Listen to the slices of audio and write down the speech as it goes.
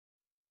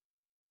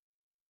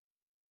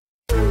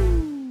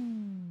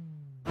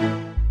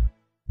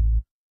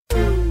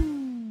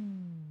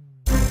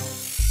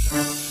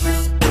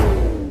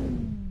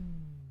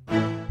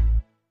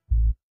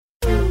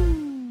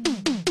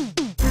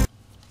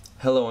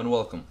Hello and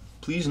welcome.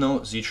 Please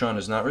note Zeetron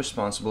is not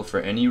responsible for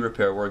any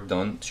repair work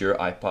done to your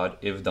iPod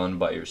if done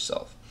by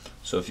yourself.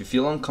 So if you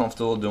feel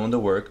uncomfortable doing the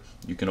work,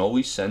 you can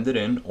always send it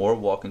in or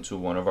walk into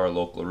one of our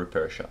local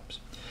repair shops.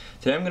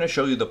 Today I'm going to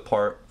show you the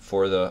part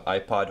for the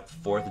iPod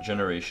 4th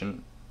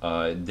generation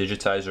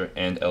digitizer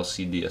and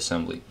LCD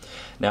assembly.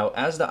 Now,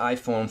 as the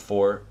iPhone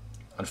 4,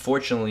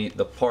 unfortunately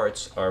the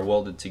parts are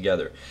welded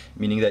together,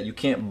 meaning that you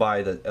can't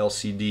buy the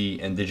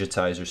LCD and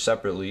digitizer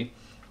separately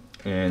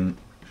and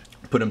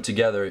put them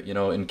together,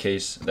 in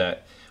case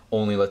that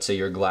only, let's say,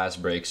 your glass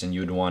breaks and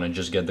you'd want to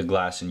just get the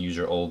glass and use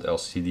your old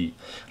LCD.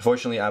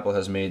 Unfortunately, Apple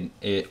has made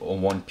it a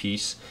one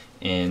piece,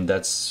 and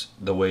that's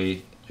the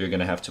way you're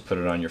gonna have to put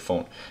it on your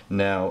phone.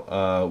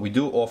 Now, we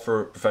do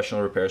offer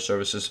professional repair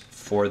services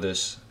for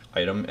this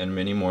item and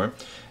many more,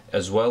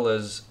 as well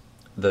as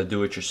the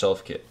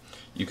do-it-yourself kit.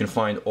 You can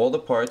find all the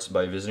parts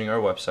by visiting our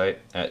website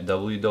at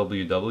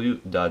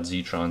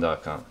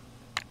www.zeetron.com.